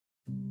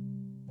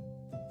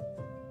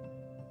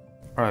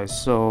Alright,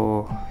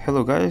 so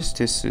hello guys,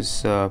 this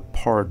is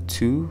part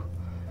 2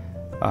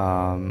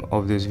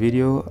 of this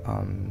video.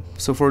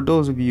 So for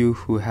those of you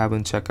who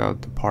haven't checked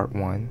out the part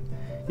 1,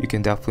 you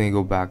can definitely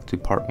go back to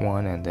part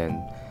 1 and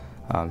then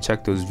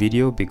check those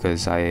videos,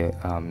 because I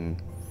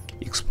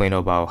explain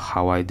about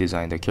how I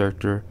designed the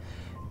character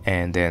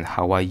and then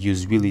how I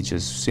use really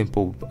just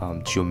simple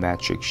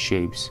geometric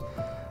shapes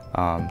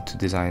to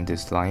design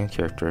this lion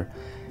character,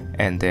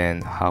 and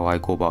then how I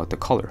go about the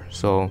color.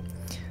 So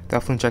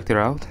definitely check it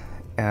out.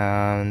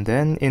 And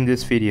then in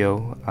this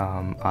video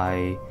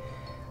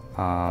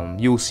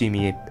you'll see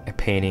me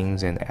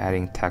paintings and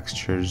adding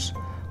textures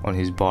on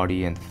his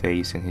body and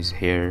face and his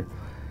hair,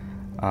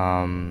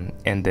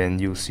 and then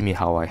you'll see me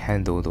how I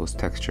handle those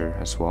textures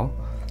as well.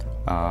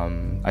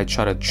 I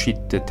try to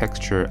treat the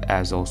texture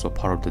as also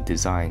part of the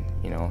design,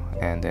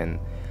 and then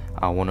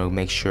I want to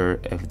make sure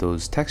if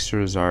those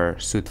textures are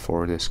suited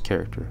for this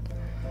character.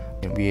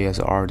 And we as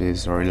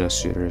artists or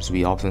illustrators,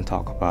 we often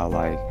talk about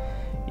like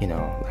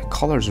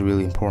colors are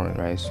really important,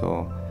 right?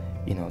 So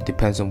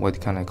depends on what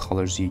kind of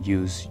colors you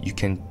use, you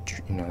can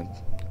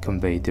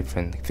convey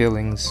different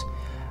feelings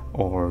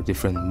or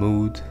different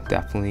mood,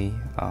 definitely.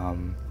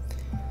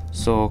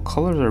 So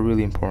colors are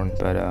really important,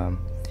 but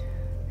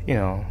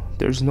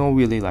there's no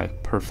really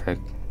like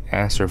perfect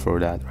answer for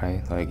that,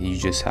 right? Like you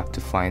just have to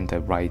find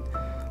the right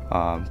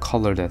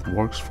color that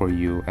works for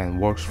you and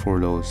works for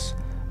those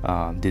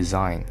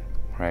design,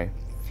 right?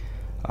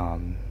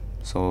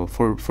 So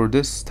for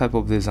this type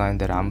of design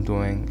that I'm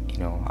doing,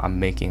 I'm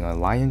making a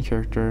lion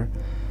character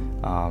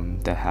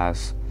that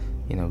has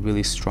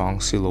really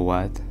strong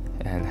silhouette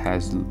and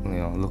has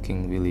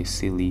looking really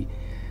silly,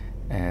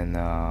 and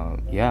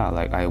yeah,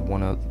 like I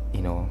want to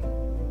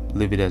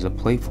leave it as a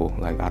playful,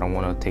 like I don't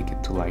want to take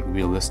it to like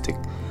realistic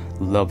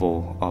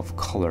level of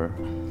color.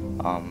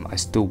 I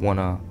still want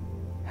to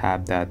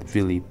have that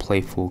really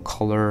playful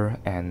color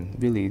and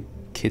really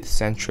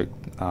kid-centric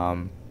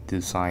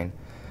design.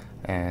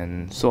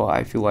 And so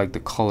I feel like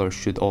the color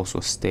should also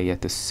stay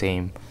at the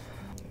same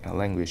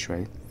language,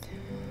 right?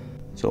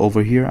 So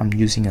over here I'm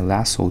using a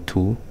lasso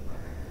tool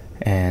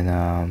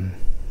and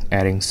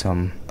adding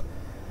some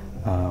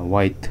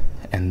white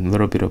and a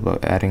little bit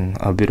of adding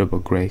a bit of a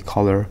gray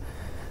color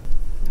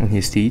on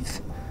his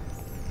teeth.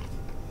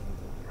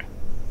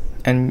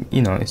 And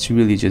it's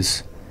really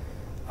just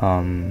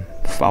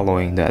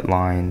following that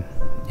line,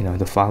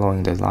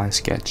 following the line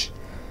sketch.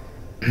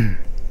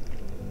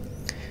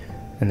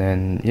 And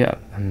then yeah,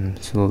 I'm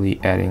slowly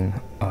adding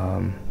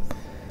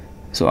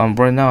so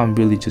right now I'm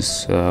really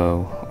just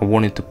I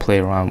wanted to play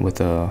around with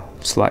a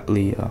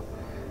slightly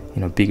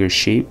bigger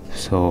shape,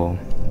 so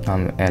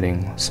I'm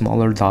adding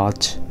smaller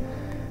dots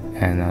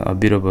and a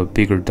bit of a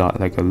bigger dot,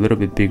 like a little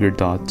bit bigger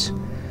dot,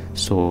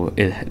 so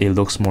it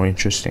looks more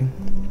interesting.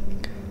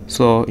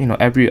 So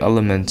every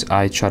element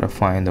I try to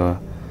find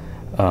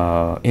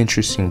a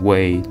interesting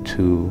way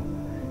to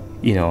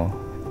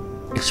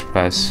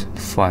express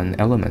fun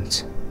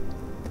elements,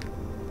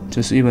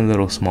 just even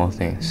little small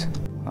things.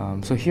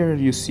 So here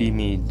you see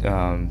me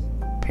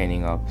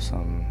painting up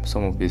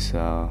some of his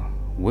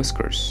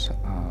whiskers,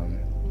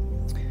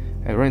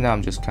 and right now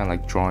I'm just kind of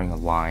like drawing a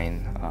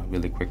line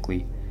really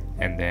quickly,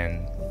 and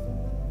then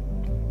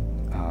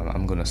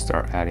I'm gonna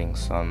start adding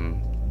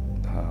some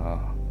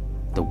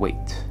the weight.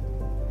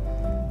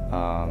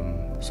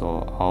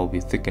 So I'll be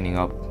thickening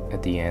up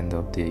at the end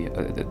of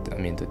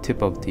the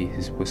tip of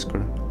his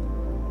whisker.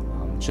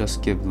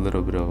 Just give a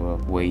little bit of a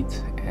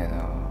weight and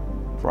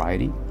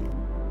variety.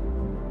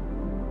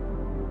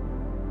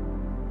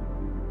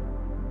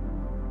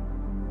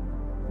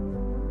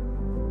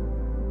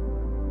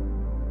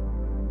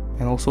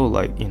 And also,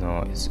 like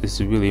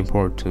it's really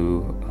important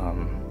to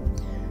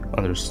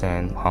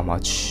understand how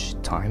much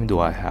time do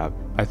I have.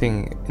 I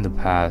think in the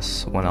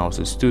past, when I was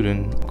a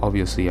student,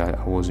 obviously I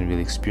wasn't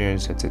really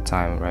experienced at the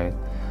time, right?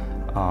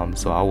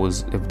 So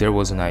if there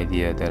was an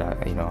idea that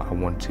I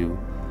want to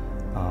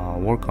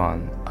work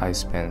on, I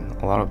spend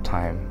a lot of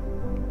time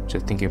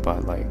just thinking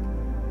about like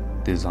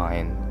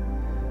design,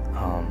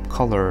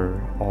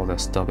 color, all that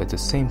stuff at the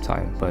same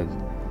time. But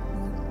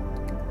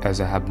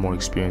as I have more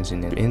experience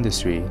in the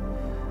industry,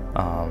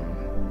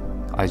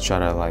 I try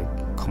to like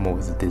come up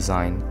with a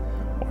design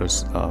or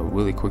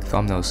really quick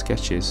thumbnail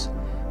sketches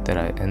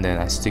and then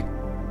I stick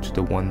to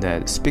the one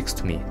that speaks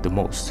to me the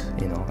most,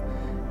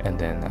 and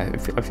then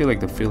I feel like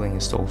the feeling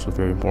is also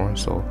very important.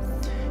 So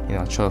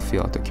I try to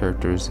feel out the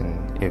characters,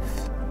 and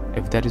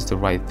if that is the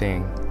right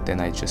thing, then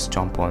I just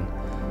jump on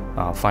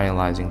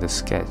finalizing the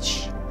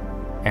sketch,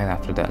 and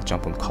after that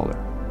jump on color.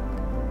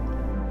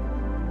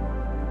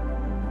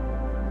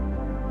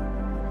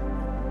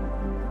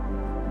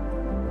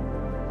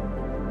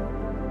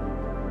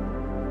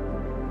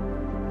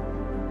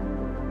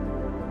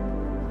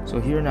 So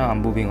here now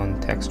I'm moving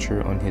on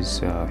texture on his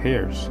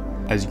hairs.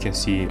 As you can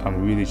see,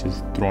 I'm really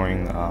just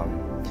throwing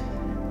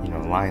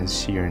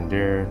lines here and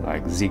there,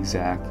 like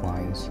zigzag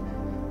lines,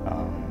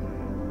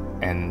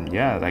 and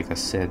yeah, like I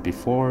said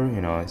before,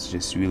 it's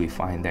just really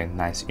finding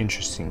nice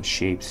interesting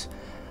shapes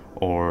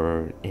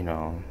or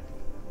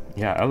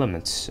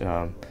elements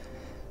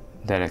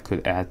that I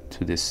could add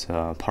to this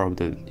part of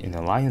the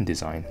lion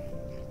design.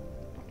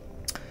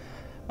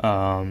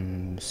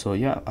 So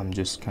yeah, I'm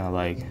just kind of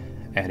like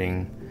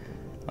adding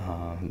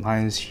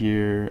lines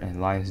here and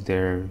lines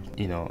there.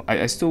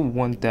 I still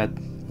want that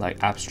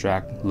like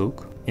abstract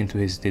look into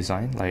his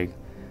design. Like,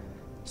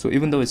 so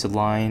even though it's a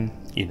line,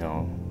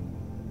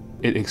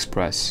 it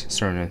express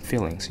certain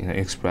feelings.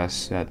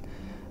 Express that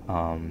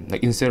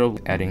like instead of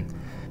adding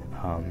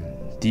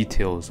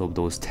details of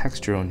those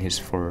texture on his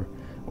fur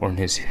or on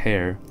his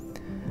hair,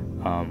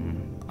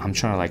 I'm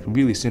trying to like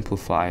really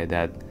simplify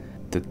that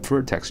the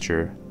fur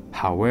texture.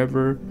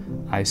 However,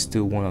 I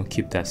still want to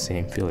keep that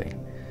same feeling.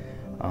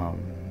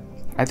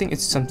 I think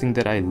it's something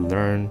that I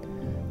learned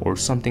or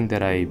something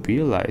that I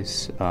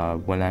realized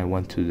when I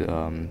went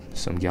to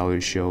some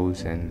gallery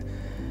shows, and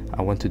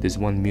I went to this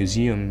one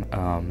museum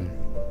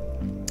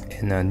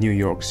in New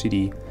York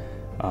City,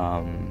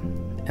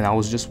 and I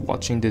was just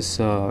watching this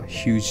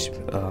huge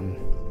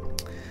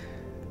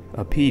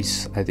a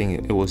piece. I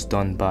think it was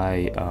done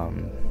by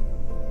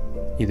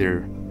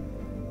either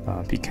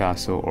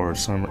Picasso or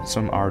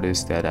some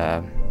artist that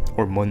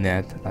or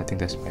Monet. I think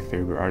that's my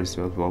favorite artist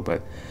as well.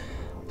 But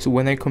so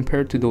when I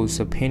compare to those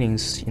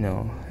paintings,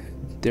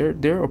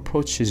 their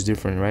approach is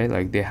different, right?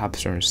 Like they have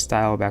certain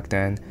style back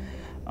then,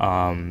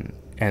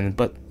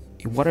 but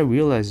what I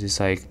realized is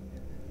like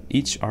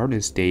each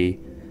artist, they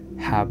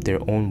have their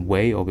own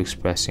way of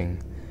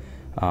expressing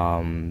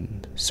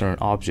certain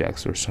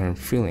objects or certain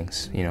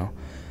feelings.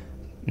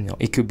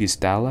 It could be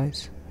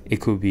stylized,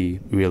 it could be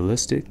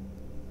realistic,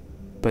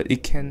 but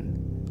it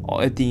can,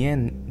 at the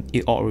end,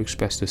 it all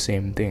express the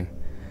same thing,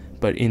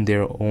 but in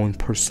their own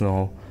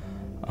personal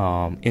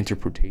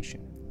interpretation.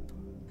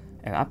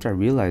 And after I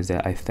realized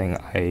that, I think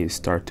I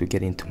start to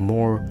get into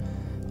more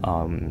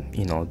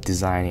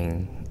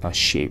designing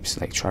shapes,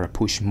 like try to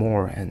push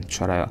more and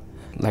try to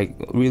like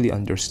really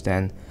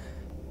understand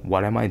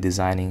what am I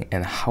designing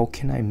and how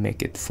can I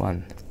make it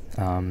fun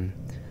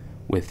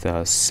with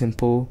a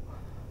simple,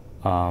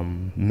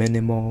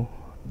 minimal,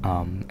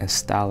 and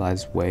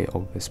stylized way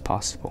of as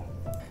possible.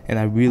 And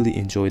I really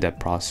enjoy that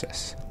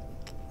process.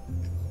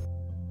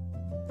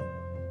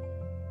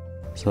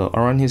 So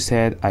around his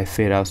head, I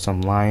fade out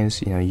some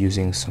lines,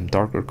 using some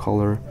darker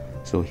color,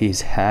 so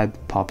his head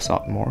pops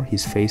out more,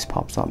 his face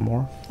pops out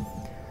more,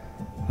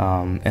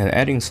 and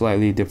adding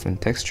slightly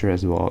different texture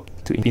as well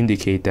to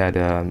indicate that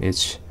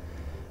it's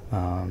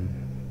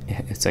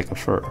like a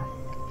fur.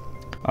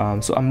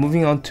 So I'm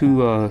moving on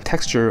to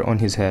texture on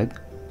his head.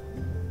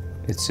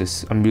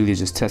 I'm really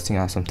just testing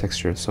out some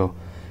texture. So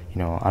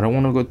I don't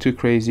want to go too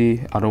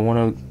crazy. I don't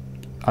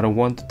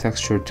want the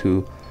texture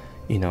to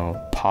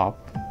pop.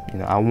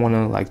 I want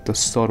to like the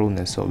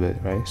subtleness of it,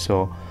 right?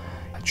 So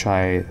I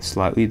try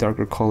slightly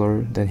darker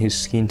color than his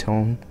skin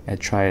tone and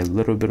try a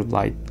little bit of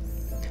light,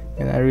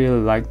 and I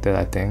really like that,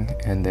 I think.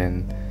 And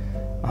then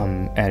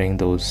I'm adding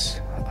those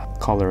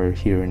color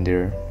here and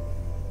there.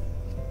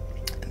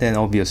 Then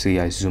obviously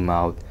I zoom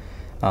out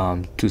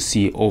to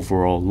see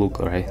overall look,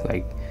 right?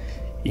 Like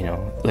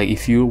like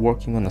if you're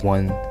working on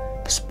one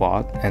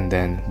spot and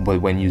then but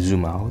when you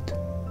zoom out,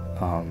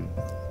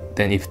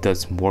 then if it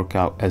doesn't work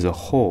out as a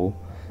whole,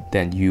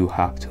 then you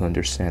have to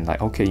understand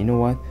like, okay, you know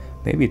what,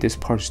 maybe this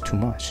part is too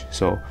much.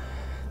 So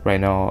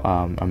right now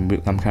I'm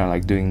kind of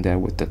like doing that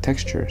with the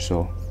texture.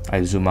 So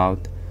I zoom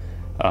out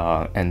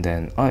and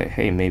then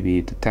hey,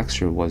 maybe the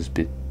texture was a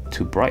bit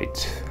too bright,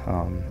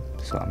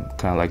 so I'm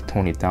kind of like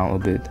tone it down a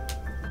bit.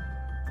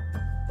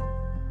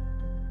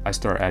 I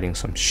start adding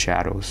some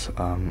shadows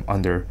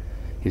under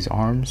his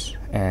arms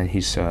and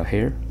his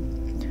hair,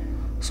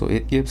 so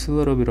it gives a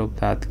little bit of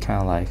that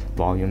kind of like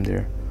volume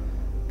there.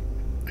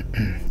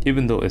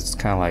 Even though it's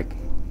kind of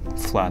like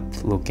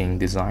flat looking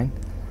design,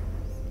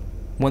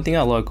 one thing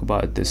I like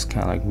about this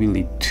kind of like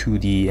really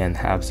 2D and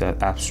has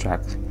that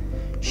abstract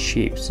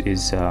shapes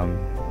is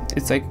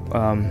it's like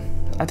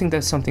I think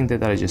that's something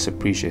that I just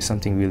appreciate,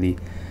 something really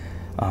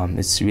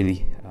it's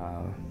really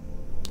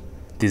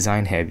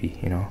design heavy,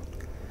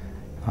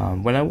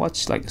 when I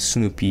watched like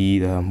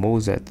Snoopy, what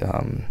was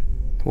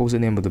the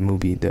name of the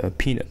movie, the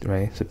Peanut,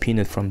 right? The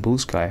Peanut from Blue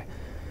Sky.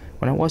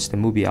 When I watched the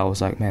movie, I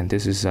was like, man,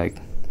 this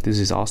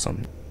is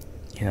awesome.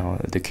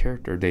 The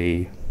character,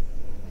 they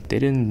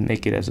didn't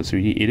make it as a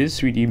 3D. It is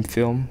 3D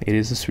film, it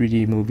is a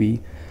 3D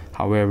movie.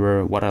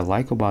 However, what I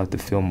like about the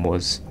film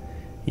was,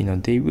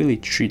 they really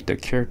treat the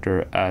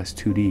character as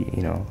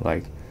 2D.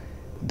 Like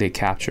they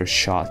capture a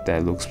shot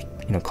that looks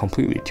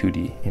completely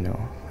 2D,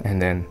 and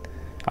then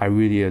I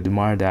really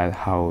admire that,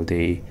 how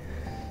they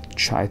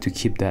try to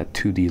keep that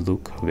 2D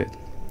look of it.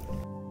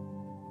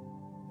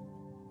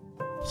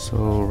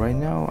 So right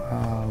now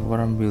what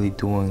I'm really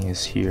doing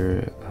is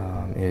here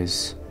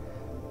is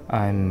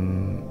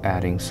I'm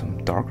adding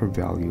some darker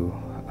value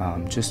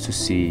just to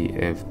see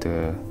if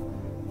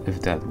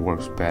that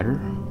works better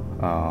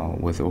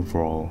with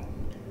overall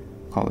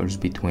colors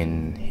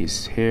between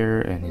his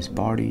hair and his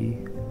body,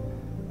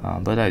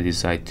 but I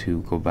decided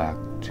to go back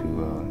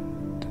to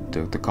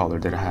the color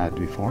that I had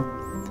before.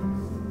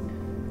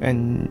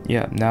 And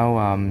yeah, now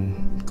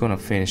I'm gonna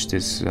finish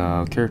this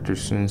character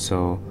soon,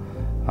 so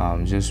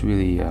just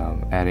really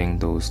adding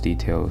those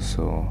details,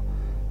 so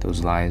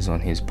those lines on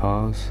his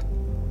paws.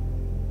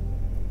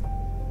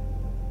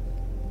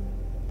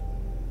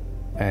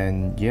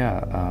 And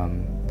yeah,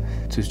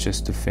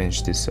 to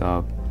finish this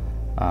up,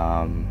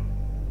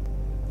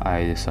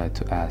 I decided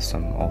to add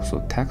some also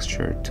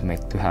texture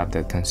to have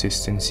that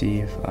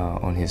consistency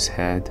on his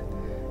head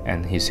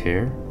and his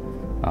hair.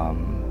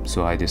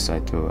 So I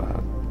decided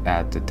to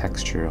add the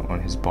texture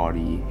on his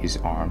body, his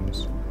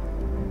arms.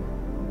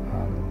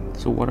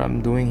 So what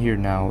I'm doing here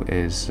now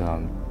is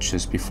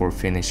just before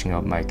finishing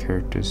up my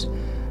characters,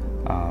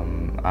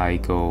 I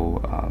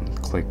go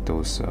click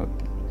those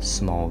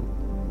small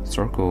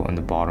circle on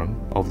the bottom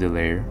of the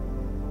layer,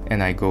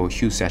 and I go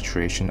hue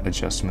saturation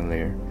adjustment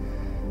layer,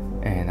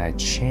 and I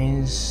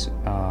change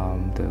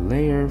the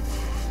layer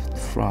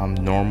from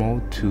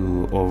normal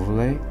to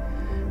overlay,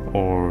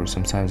 or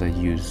sometimes I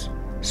use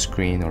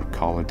screen or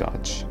color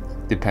dodge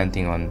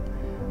depending on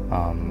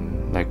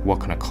like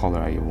what kind of color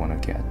I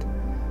want to get.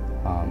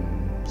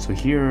 So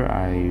here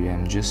I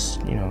am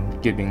just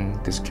giving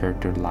this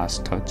character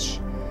last touch,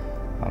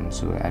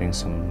 so adding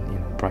some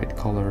bright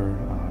color,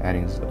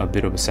 adding a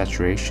bit of a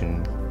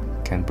saturation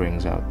can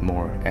brings out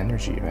more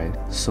energy, right?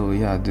 So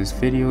yeah, this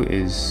video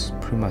is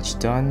pretty much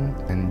done,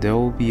 and there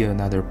will be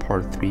another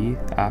part 3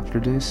 after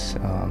this.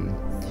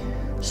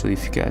 So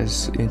if you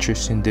guys are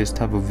interested in this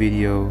type of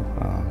video,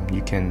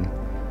 you can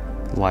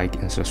like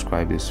and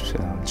subscribe this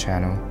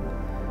channel,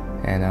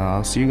 and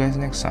I'll see you guys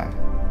next time.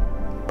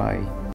 Bye.